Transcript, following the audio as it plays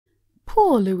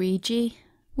Poor Luigi.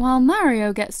 While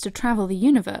Mario gets to travel the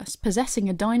universe, possessing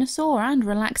a dinosaur and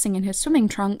relaxing in his swimming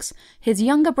trunks, his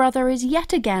younger brother is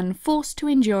yet again forced to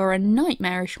endure a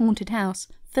nightmarish haunted house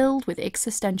filled with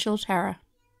existential terror.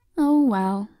 Oh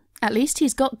well, at least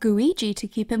he's got Luigi to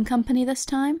keep him company this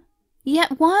time.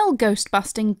 Yet while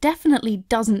ghost-busting definitely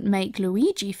doesn't make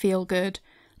Luigi feel good,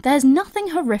 there's nothing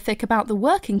horrific about the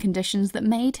working conditions that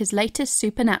made his latest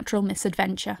supernatural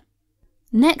misadventure.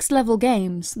 Next Level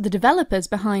Games, the developers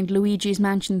behind Luigi's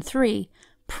Mansion 3,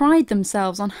 pride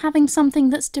themselves on having something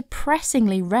that's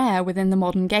depressingly rare within the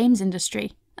modern games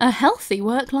industry: a healthy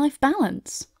work-life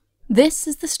balance. This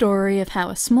is the story of how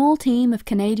a small team of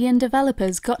Canadian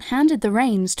developers got handed the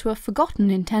reins to a forgotten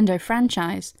Nintendo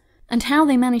franchise, and how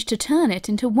they managed to turn it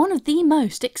into one of the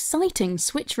most exciting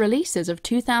Switch releases of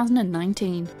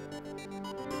 2019.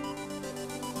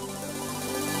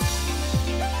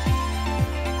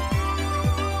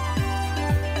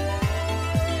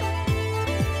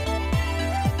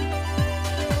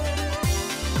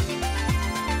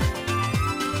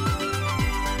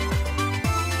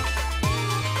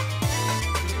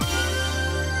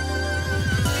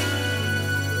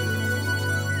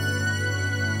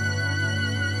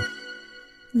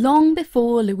 Long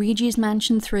before Luigi's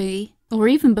Mansion 3, or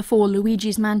even before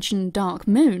Luigi's Mansion Dark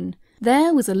Moon,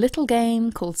 there was a little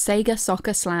game called Sega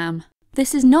Soccer Slam.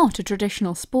 This is not a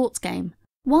traditional sports game.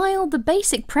 While the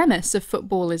basic premise of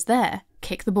football is there,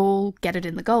 kick the ball, get it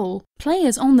in the goal,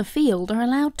 players on the field are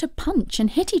allowed to punch and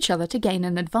hit each other to gain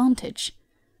an advantage.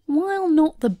 While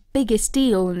not the biggest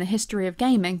deal in the history of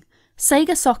gaming,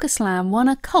 Sega Soccer Slam won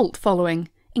a cult following,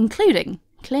 including,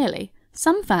 clearly,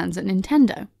 some fans at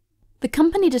Nintendo. The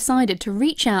company decided to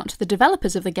reach out to the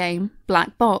developers of the game,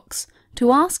 Black Box,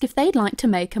 to ask if they'd like to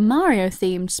make a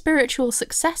Mario-themed spiritual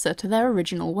successor to their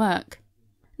original work.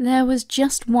 There was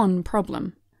just one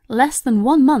problem. Less than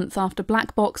 1 month after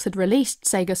Black Box had released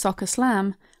Sega Soccer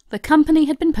Slam, the company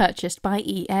had been purchased by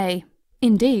EA.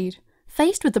 Indeed,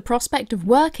 faced with the prospect of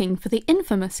working for the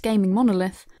infamous gaming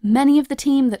monolith, many of the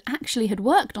team that actually had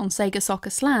worked on Sega Soccer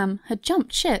Slam had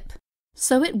jumped ship.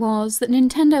 So it was that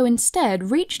Nintendo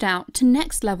instead reached out to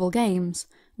Next Level Games,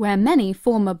 where many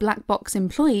former Black Box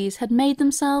employees had made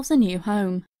themselves a new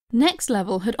home. Next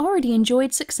Level had already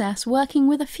enjoyed success working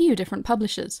with a few different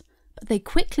publishers, but they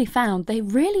quickly found they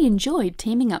really enjoyed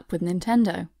teaming up with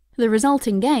Nintendo. The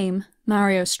resulting game,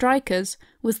 Mario Strikers,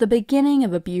 was the beginning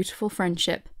of a beautiful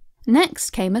friendship.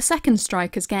 Next came a second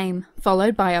Strikers game,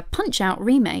 followed by a Punch-Out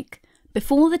remake,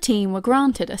 before the team were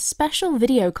granted a special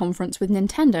video conference with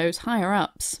Nintendo's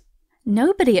higher-ups.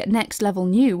 Nobody at Next Level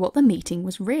knew what the meeting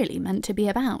was really meant to be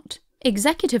about.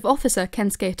 Executive Officer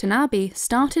Kensuke Tanabe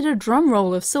started a drum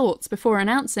roll of sorts before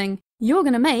announcing, "You're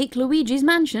gonna make Luigi's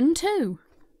Mansion 2!"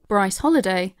 Bryce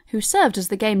Holiday, who served as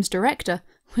the game's director,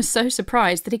 was so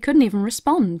surprised that he couldn't even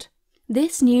respond.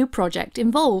 This new project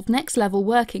involved Next Level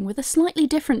working with a slightly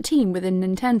different team within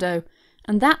Nintendo,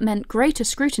 and that meant greater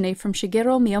scrutiny from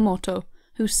Shigeru Miyamoto,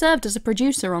 who served as a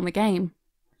producer on the game.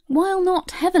 While not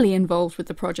heavily involved with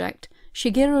the project,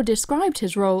 Shigeru described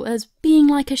his role as being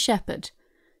like a shepherd.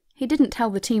 He didn't tell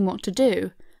the team what to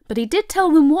do, but he did tell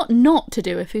them what not to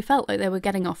do if he felt like they were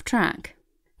getting off track.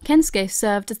 Kensuke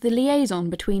served as the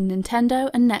liaison between Nintendo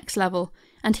and Next Level,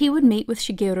 and he would meet with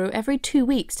Shigeru every 2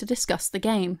 weeks to discuss the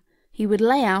game. He would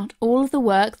lay out all of the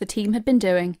work the team had been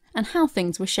doing and how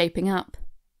things were shaping up.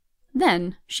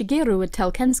 Then, Shigeru would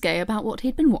tell Kensuke about what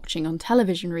he'd been watching on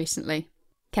television recently.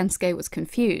 Kensuke was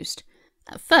confused.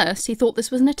 At first, he thought this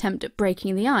was an attempt at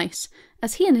breaking the ice,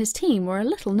 as he and his team were a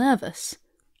little nervous.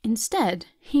 Instead,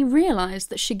 he realised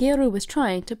that Shigeru was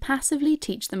trying to passively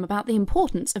teach them about the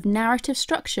importance of narrative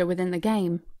structure within the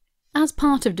game. As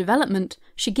part of development,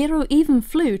 Shigeru even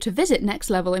flew to visit Next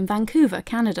Level in Vancouver,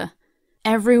 Canada.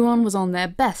 Everyone was on their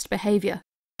best behaviour,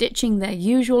 ditching their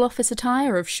usual office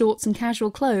attire of shorts and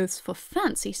casual clothes for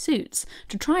fancy suits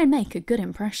to try and make a good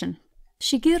impression.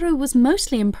 Shigeru was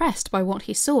mostly impressed by what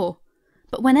he saw,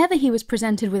 but whenever he was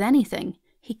presented with anything,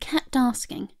 he kept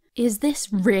asking, "Is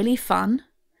this really fun?"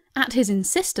 At his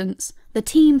insistence, the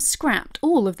team scrapped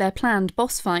all of their planned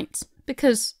boss fights,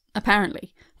 because,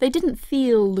 apparently, they didn't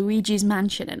feel Luigi's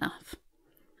Mansion enough.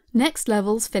 Next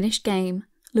Level's finished game,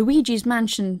 Luigi's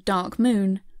Mansion Dark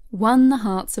Moon, won the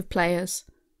hearts of players.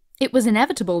 It was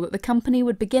inevitable that the company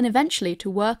would begin eventually to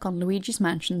work on Luigi's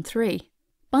Mansion 3.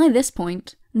 By this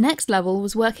point, Next Level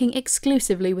was working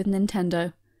exclusively with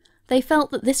Nintendo. They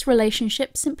felt that this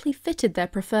relationship simply fitted their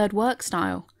preferred work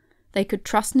style. They could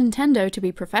trust Nintendo to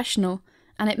be professional,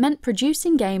 and it meant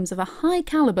producing games of a high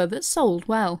caliber that sold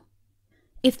well.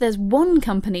 If there's one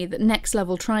company that Next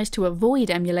Level tries to avoid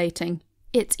emulating,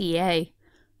 it's EA.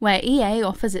 Where EA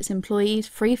offers its employees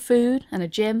free food and a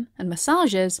gym and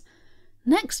massages,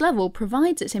 Next Level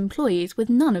provides its employees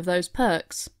with none of those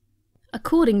perks.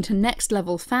 According to Next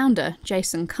Level founder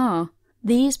Jason Carr,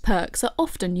 these perks are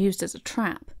often used as a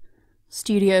trap.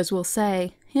 Studios will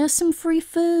say, "Here's some free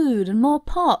food and more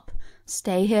pop.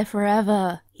 Stay here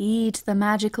forever. Eat the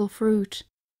magical fruit."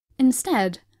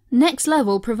 Instead, Next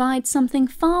Level provides something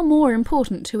far more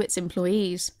important to its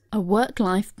employees, a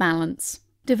work-life balance.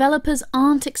 Developers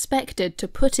aren't expected to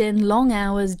put in long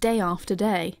hours day after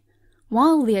day.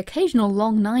 While the occasional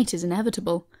long night is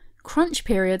inevitable, crunch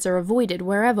periods are avoided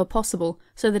wherever possible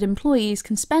so that employees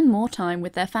can spend more time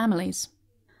with their families.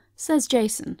 Says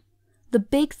Jason, "The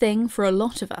big thing for a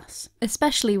lot of us,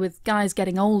 especially with guys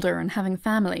getting older and having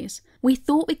families, we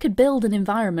thought we could build an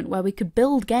environment where we could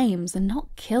build games and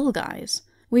not kill guys.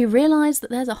 We realised that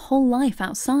there's a whole life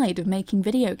outside of making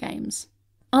video games."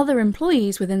 Other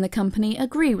employees within the company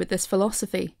agree with this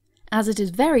philosophy, as it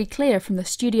is very clear from the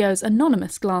studio's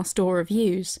anonymous Glassdoor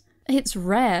reviews. It's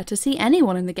rare to see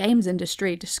anyone in the games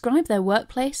industry describe their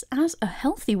workplace as a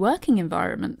healthy working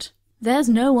environment. There's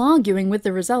no arguing with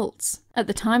the results. At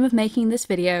the time of making this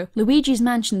video, Luigi's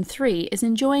Mansion 3 is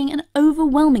enjoying an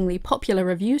overwhelmingly popular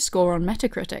review score on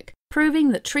Metacritic, proving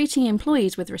that treating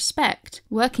employees with respect,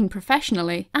 working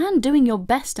professionally, and doing your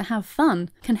best to have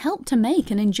fun can help to make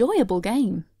an enjoyable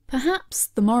game. Perhaps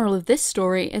the moral of this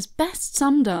story is best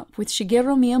summed up with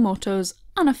Shigeru Miyamoto's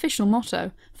unofficial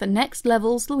motto for Next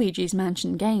Level's Luigi's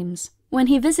Mansion games. When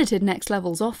he visited Next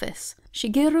Level's office,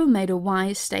 Shigeru made a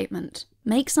wise statement: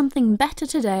 "Make something better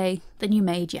today than you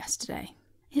made yesterday."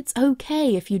 It's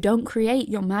okay if you don't create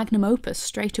your magnum opus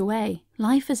straight away.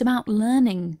 Life is about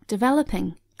learning,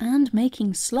 developing, and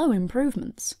making slow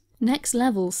improvements. Next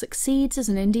Level succeeds as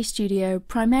an indie studio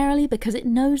primarily because it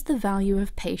knows the value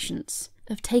of patience,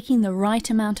 of taking the right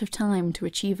amount of time to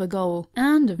achieve a goal,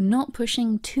 and of not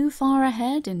pushing too far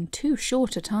ahead in too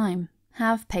short a time.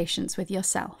 Have patience with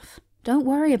yourself. Don't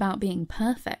worry about being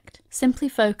perfect. Simply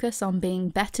focus on being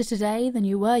better today than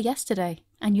you were yesterday,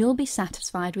 and you'll be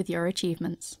satisfied with your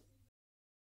achievements.